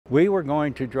We were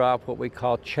going to drop what we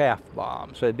call chaff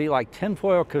bombs. So it'd be like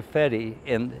tinfoil confetti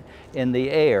in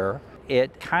the air.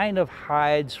 It kind of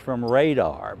hides from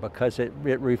radar because it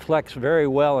reflects very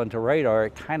well into radar.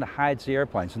 It kind of hides the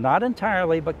airplanes. Not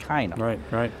entirely, but kind of. Right,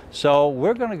 right. So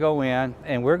we're going to go in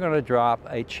and we're going to drop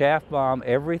a chaff bomb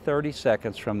every 30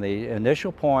 seconds from the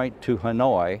initial point to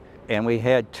Hanoi. And we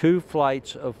had 2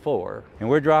 flights of 4. And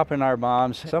we're dropping our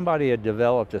bombs. Somebody had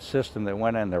developed a system that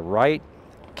went in the right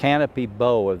canopy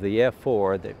bow of the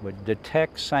F-4 that would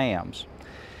detect SAMs.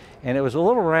 And it was a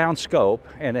little round scope,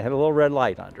 and it had a little red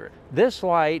light under it. This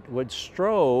light would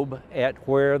strobe at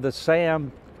where the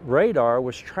SAM radar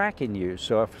was tracking you.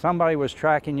 So if somebody was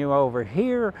tracking you over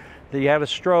here, you had a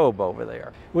strobe over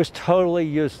there. It was totally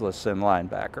useless in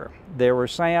Linebacker. There were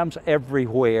SAMs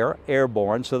everywhere,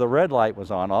 airborne, so the red light was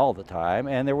on all the time,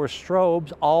 and there were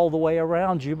strobes all the way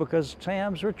around you because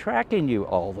SAMs were tracking you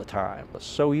all the time.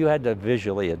 So you had to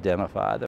visually identify them.